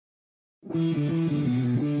Hi,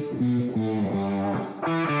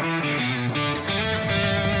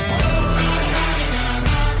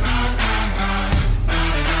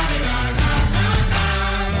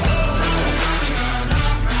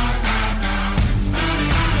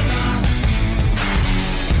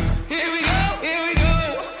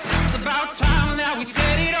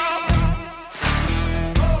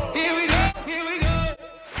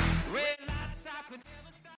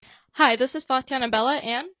 this is Fatiana Bella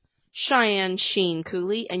and Cheyenne Sheen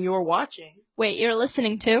Cooley, and you're watching. Wait, you're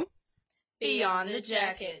listening to Beyond the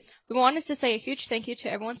Jacket. We wanted to say a huge thank you to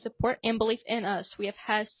everyone's support and belief in us. We have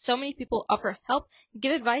had so many people offer help,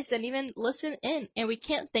 give advice, and even listen in, and we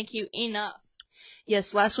can't thank you enough.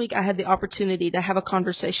 Yes, last week I had the opportunity to have a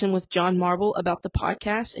conversation with John Marble about the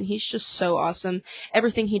podcast, and he's just so awesome.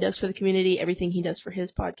 Everything he does for the community, everything he does for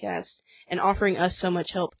his podcast, and offering us so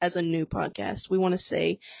much help as a new podcast. We want to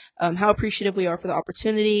say how appreciative we are for the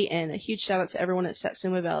opportunity, and a huge shout out to everyone at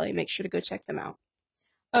Satsuma Valley. Make sure to go check them out.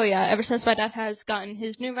 Oh yeah, ever since my dad has gotten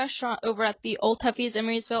his new restaurant over at the Old Tuffy's in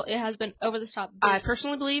Marysville, it has been over the top busy. I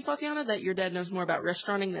personally believe, Fatiana, that your dad knows more about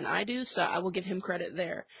restauranting than I do, so I will give him credit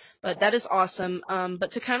there. But that is awesome.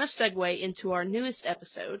 But to kind of segue into our newest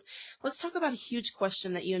episode, let's talk about a huge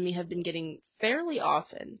question that you and me have been getting fairly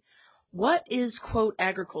often. What is, quote,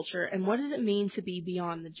 agriculture, and what does it mean to be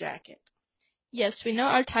beyond the jacket? Yes, we know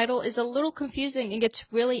our title is a little confusing and gets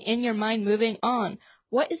really in your mind moving on.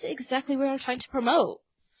 What is it exactly we are trying to promote?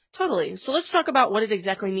 Totally. So let's talk about what it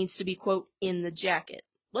exactly means to be, quote, in the jacket.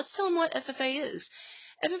 Let's tell them what FFA is.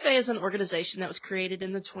 FFA is an organization that was created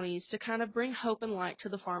in the 1920s to kind of bring hope and light to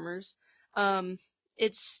the farmers.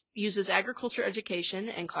 It uses agriculture education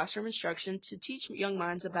and classroom instruction to teach young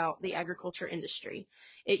minds about the agriculture industry.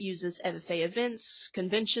 It uses FFA events,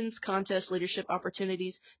 conventions, contests, leadership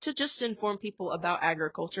opportunities to just inform people about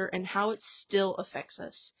agriculture and how it still affects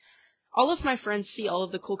us. All of my friends see all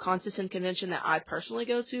of the cool contests and convention that I personally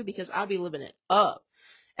go to because I'll be living it up.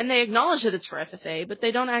 And they acknowledge that it's for FFA, but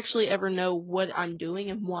they don't actually ever know what I'm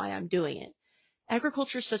doing and why I'm doing it.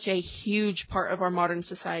 Agriculture is such a huge part of our modern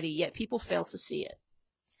society, yet people fail to see it.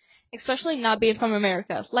 Especially not being from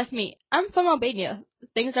America. Like me, I'm from Albania.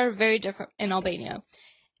 Things are very different in Albania.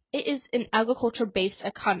 It is an agriculture-based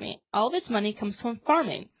economy. All of its money comes from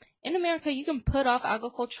farming. In America, you can put off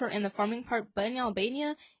agriculture and the farming part, but in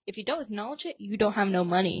Albania, if you don't acknowledge it, you don't have no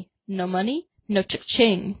money. No money, no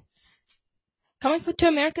cha-ching. Coming to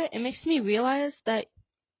America, it makes me realize that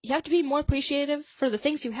you have to be more appreciative for the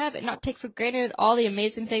things you have and not take for granted all the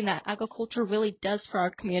amazing thing that agriculture really does for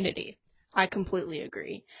our community. I completely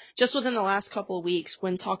agree. Just within the last couple of weeks,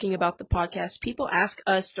 when talking about the podcast, people ask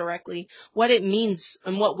us directly what it means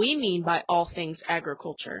and what we mean by all things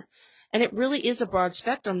agriculture. And it really is a broad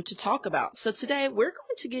spectrum to talk about. So today, we're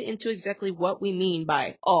going to get into exactly what we mean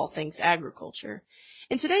by all things agriculture.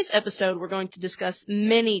 In today's episode, we're going to discuss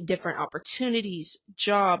many different opportunities,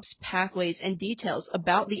 jobs, pathways, and details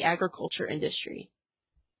about the agriculture industry.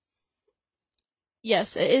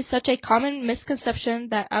 Yes, it is such a common misconception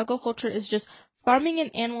that agriculture is just farming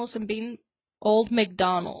and animals and being old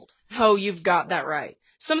MacDonald. Oh, you've got that right.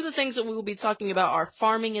 Some of the things that we will be talking about are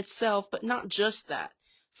farming itself, but not just that.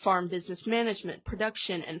 Farm business management,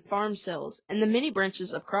 production, and farm sales, and the many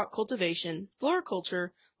branches of crop cultivation,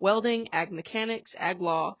 floriculture, welding, ag mechanics, ag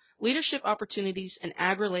law, leadership opportunities, and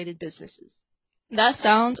ag-related businesses. That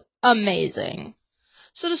sounds amazing.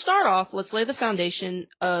 So to start off, let's lay the foundation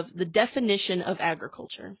of the definition of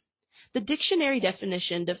agriculture. The dictionary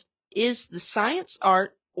definition is the science,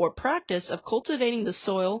 art, or practice of cultivating the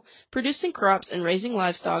soil, producing crops, and raising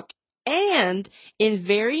livestock, and, in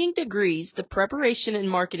varying degrees, the preparation and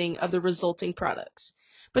marketing of the resulting products.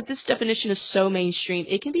 But this definition is so mainstream,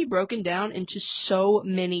 it can be broken down into so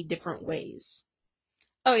many different ways.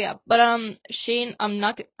 Oh yeah, but Shane, I'm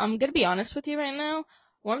gonna be honest with you right now.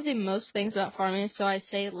 One of the most things about farming, so I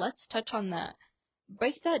say let's touch on that.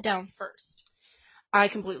 Break that down first. I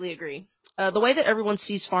completely agree. The way that everyone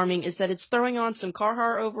sees farming is that it's throwing on some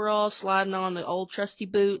Carhartt overalls, sliding on the old trusty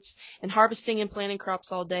boots, and harvesting and planting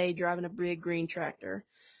crops all day, driving a big green tractor.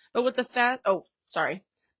 But with the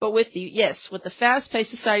fast-paced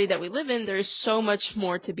society that we live in, there is so much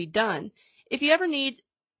more to be done. If you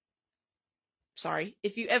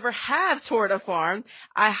ever have toured a farm,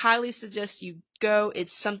 I highly suggest you go.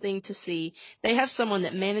 It's something to see. They have someone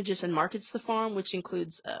that manages and markets the farm, which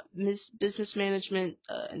includes business management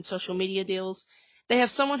and social media deals. They have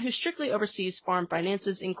someone who strictly oversees farm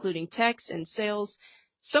finances, including tax and sales.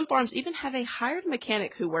 Some farms even have a hired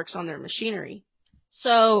mechanic who works on their machinery.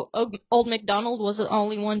 So, old MacDonald was the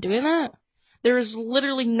only one doing that? There is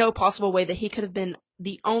literally no possible way that he could have been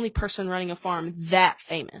the only person running a farm that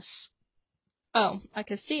famous. Oh, I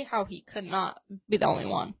could see how he could not be the only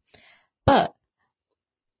one. But,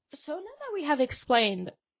 so now that we have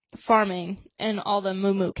explained farming and all the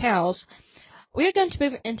moo cows, we are going to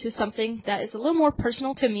move into something that is a little more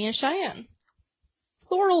personal to me and Cheyenne.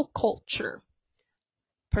 Floral culture.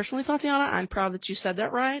 Personally, Fatiana, I'm proud that you said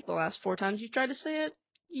that right. The last 4 times you tried to say it,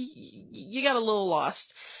 you got a little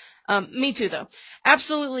lost. Me too, though.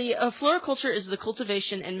 Absolutely, floriculture is the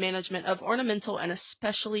cultivation and management of ornamental and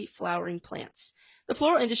especially flowering plants. The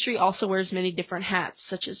floral industry also wears many different hats,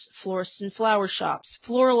 such as florists in flower shops,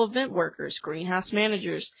 floral event workers, greenhouse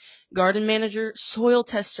managers, garden manager, soil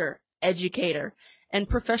tester, educator, and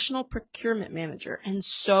professional procurement manager, and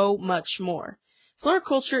so much more.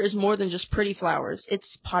 Floriculture is more than just pretty flowers.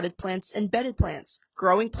 It's potted plants and bedded plants,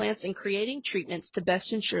 growing plants and creating treatments to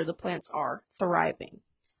best ensure the plants are thriving.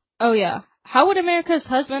 Oh yeah. How would America's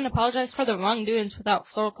husband apologize for the wrongdoings without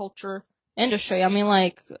floriculture industry? I mean,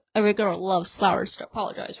 like, every girl loves flowers to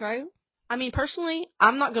apologize, right? I mean, personally,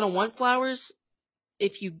 I'm not gonna want flowers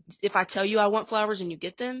if I tell you I want flowers and you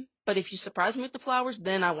get them, but if you surprise me with the flowers,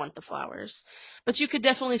 then I want the flowers. But you could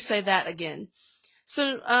definitely say that again.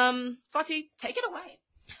 So, Fatih, take it away.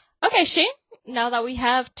 Okay, Shane, now that we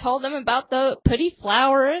have told them about the pretty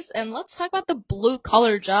flowers, and let's talk about the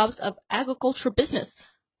blue-collar jobs of agriculture business.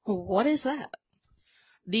 What is that?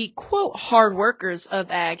 The quote hard workers of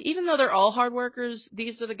ag, even though they're all hard workers,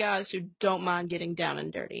 these are the guys who don't mind getting down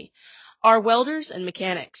and dirty, are welders and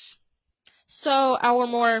mechanics. So, our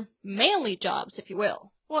more manly jobs, if you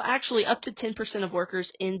will. Well, actually, up to 10% of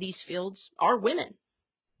workers in these fields are women.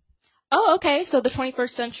 Oh, okay, so the 21st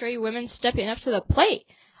century women stepping up to the plate.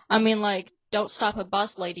 I mean, like, don't stop a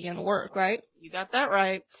boss lady in work, right? You got that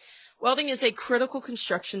right. Welding is a critical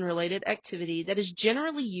construction-related activity that is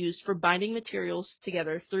generally used for binding materials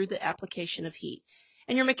together through the application of heat.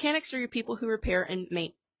 And your mechanics are your people who repair and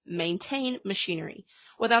maintain machinery.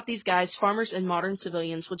 Without these guys, farmers and modern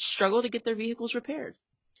civilians would struggle to get their vehicles repaired.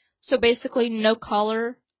 So basically, no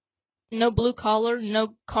collar, no blue collar,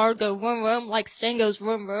 no car go vroom vroom like Stan goes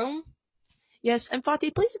vroom vroom. Yes, and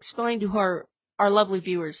Fatih, please explain to our lovely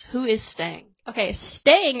viewers, who is Stang? Okay,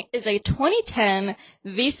 Stang is a 2010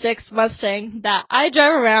 V6 Mustang that I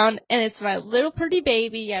drive around, and it's my little pretty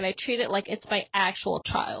baby, and I treat it like it's my actual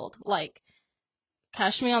child. Like,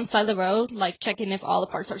 catch me on the side of the road, like checking if all the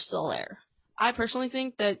parts are still there. I personally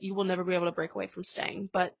think that you will never be able to break away from Stang,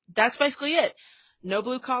 but that's basically it. No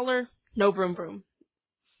blue collar, no vroom vroom.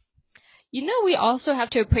 You know, we also have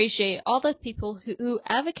to appreciate all the people who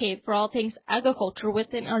advocate for all things agriculture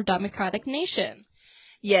within our democratic nation.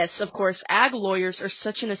 Yes, of course, ag lawyers are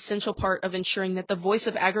such an essential part of ensuring that the voice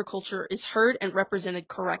of agriculture is heard and represented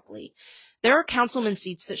correctly. There are councilman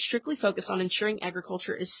seats that strictly focus on ensuring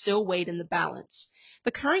agriculture is still weighed in the balance.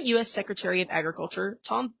 The current U.S. Secretary of Agriculture,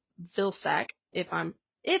 Tom Vilsack, if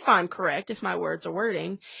I'm correct, if my words are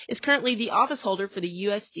wording, is currently the office holder for the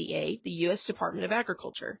USDA, the U.S. Department of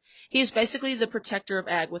Agriculture. He is basically the protector of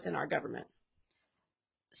ag within our government.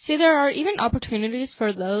 See, there are even opportunities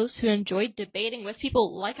for those who enjoy debating with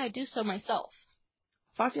people like I do so myself.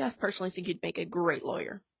 Fazia, I personally think you'd make a great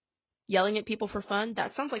lawyer. Yelling at people for fun,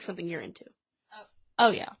 that sounds like something you're into.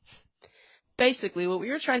 Oh yeah. Basically, what we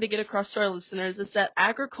were trying to get across to our listeners is that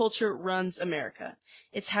agriculture runs America.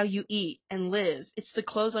 It's how you eat and live. It's the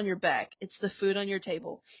clothes on your back. It's the food on your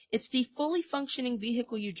table. It's the fully functioning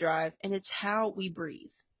vehicle you drive, and it's how we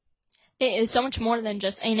breathe. It is so much more than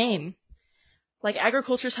just a name. Like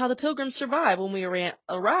agriculture is how the pilgrims survived when we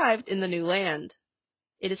arrived in the new land.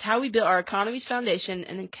 It is how we built our economy's foundation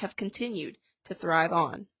and have continued to thrive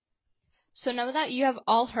on. So know that you have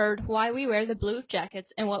all heard why we wear the blue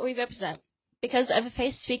jackets and what we represent. Because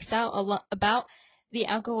FFA speaks out a lot about the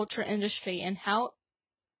agriculture industry and how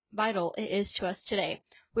vital it is to us today.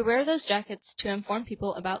 We wear those jackets to inform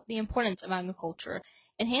people about the importance of agriculture,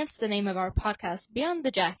 and hence the name of our podcast, Beyond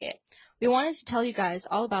the Jacket. We wanted to tell you guys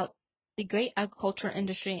all about the great agriculture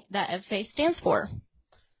industry that FFA stands for.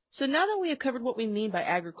 So now that we have covered what we mean by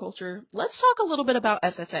agriculture, let's talk a little bit about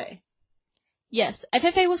FFA. Yes,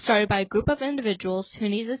 FFA was started by a group of individuals who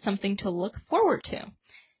needed something to look forward to.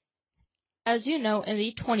 As you know, in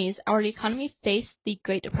the 20s, our economy faced the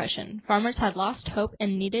Great Depression. Farmers had lost hope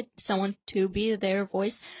and needed someone to be their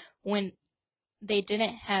voice when they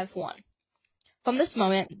didn't have one. From this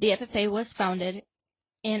moment, the FFA was founded,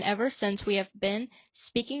 and ever since we have been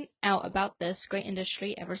speaking out about this great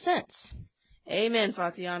industry ever since. Amen,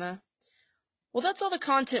 Fatiana. Well, that's all the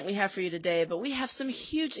content we have for you today, but we have some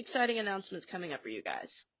huge, exciting announcements coming up for you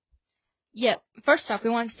guys. Yep. First off, we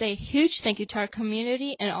want to say a huge thank you to our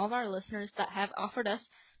community and all of our listeners that have offered us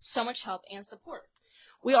so much help and support.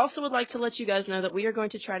 We also would like to let you guys know that we are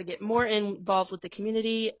going to try to get more involved with the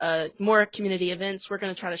community, more community events. We're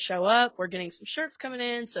going to try to show up. We're getting some shirts coming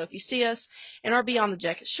in, so if you see us in our Beyond the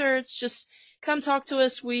Jacket shirts, just come talk to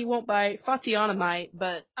us. We won't bite. Fatiana might,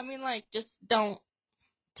 but I mean, like, just don't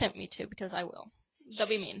tempt me to, because I will. That'll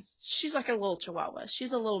be mean. she's like a little chihuahua.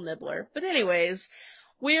 She's a little nibbler. But anyways,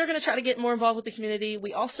 we are going to try to get more involved with the community.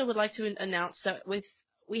 We also would like to announce that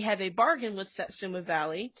we have a bargain with Satsuma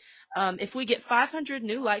Valley. If we get 500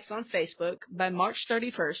 new likes on Facebook by March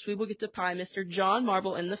 31st, we will get to pie Mr. John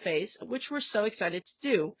Marble in the face, which we're so excited to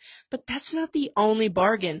do. But that's not the only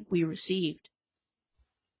bargain we received.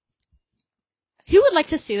 Who would like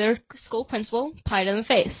to see their school principal pied in the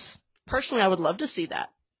face? Personally, I would love to see that.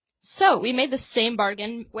 So, we made the same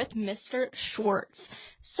bargain with Mr. Schwartz.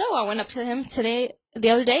 So, I went up to him the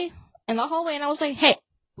other day, in the hallway, and I was like, hey,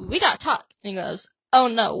 we gotta talk. And he goes, oh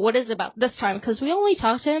no, what is it about this time? Because we only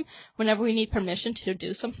talk to him whenever we need permission to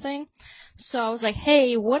do something. So, I was like,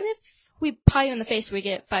 hey, what if we pie you in the face and we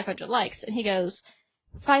get 500 likes? And he goes,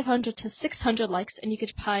 500 to 600 likes, and you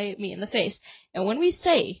could pie me in the face. And when we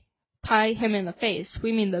say pie him in the face,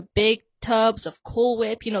 we mean the big tubs of Cool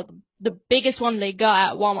Whip, the biggest one they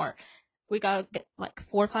got at Walmart. We gotta get like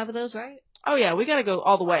 4 or 5 of those, right? Oh yeah, we gotta go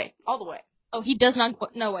all the way. All the way. Oh, he does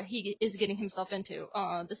not know what he is getting himself into.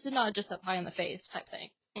 This is not just a pie in the face type thing.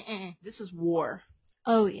 Mm-mm. This is war.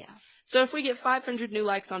 Oh yeah. So if we get 500 new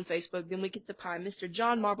likes on Facebook, then we get to pie Mr.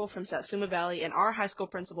 John Marble from Satsuma Valley and our high school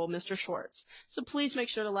principal, Mr. Schwartz. So please make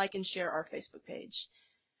sure to like and share our Facebook page.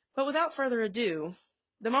 But without further ado,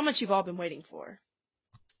 the moment you've all been waiting for.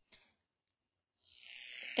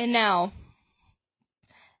 And now,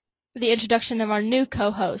 the introduction of our new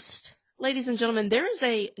co-host. Ladies and gentlemen, there is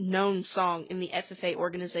a known song in the FFA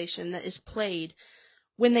organization that is played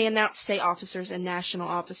when they announce state officers and national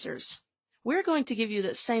officers. We're going to give you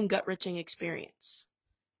that same gut-wrenching experience.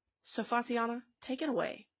 So, Fatiana, take it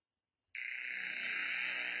away.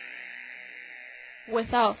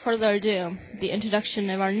 Without further ado, the introduction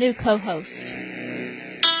of our new co-host.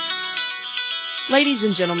 Ladies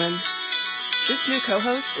and gentlemen, this new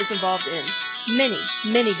co-host is involved in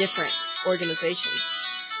many different organizations,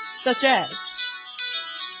 such as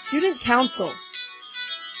Student Council,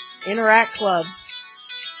 Interact Club.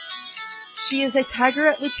 She is a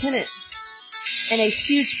Tigerette Lieutenant and a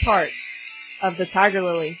huge part of the Tiger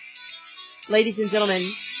Lily. Ladies and gentlemen,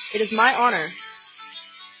 it is my honor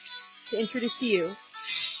to introduce to you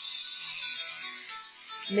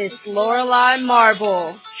Miss Lorelai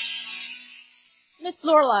Marble. Miss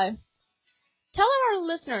Lorelai, tell our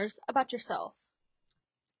listeners about yourself.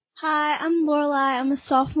 Hi, I'm Lorelai. I'm a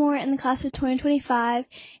sophomore in the class of 2025,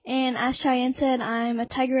 and as Cheyenne said, I'm a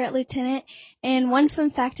Tigerette Lieutenant, and one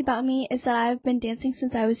fun fact about me is that I've been dancing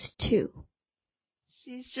since I was 2.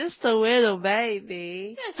 She's just a little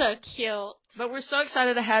baby. You're so cute. But we're so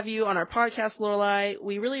excited to have you on our podcast, Lorelai.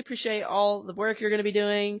 We really appreciate all the work you're going to be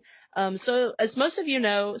doing. So as most of you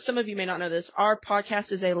know, some of you may not know this, our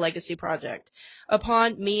podcast is a legacy project.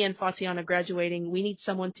 Upon me and Fatiana graduating, we need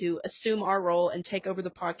someone to assume our role and take over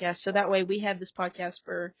the podcast, so that way we have this podcast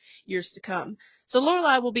for years to come. So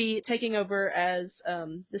Lorelai will be taking over as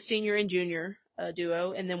the senior and junior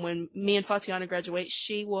duo, and then when me and Fatiana graduate,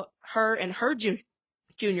 her and her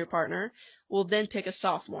junior partner will then pick a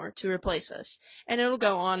sophomore to replace us. And it'll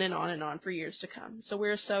go on and on and on for years to come. So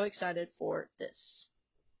we're so excited for this.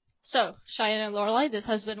 So, Cheyenne and Lorelai, this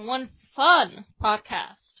has been one fun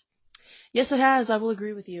podcast. Yes, it has. I will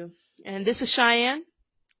agree with you. And this is Cheyenne.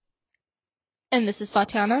 And this is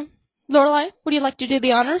Fatiana. Lorelai, would you like to do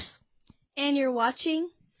the honors? And you're watching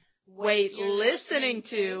Wait, listening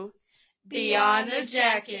to Beyond the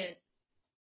Jacket.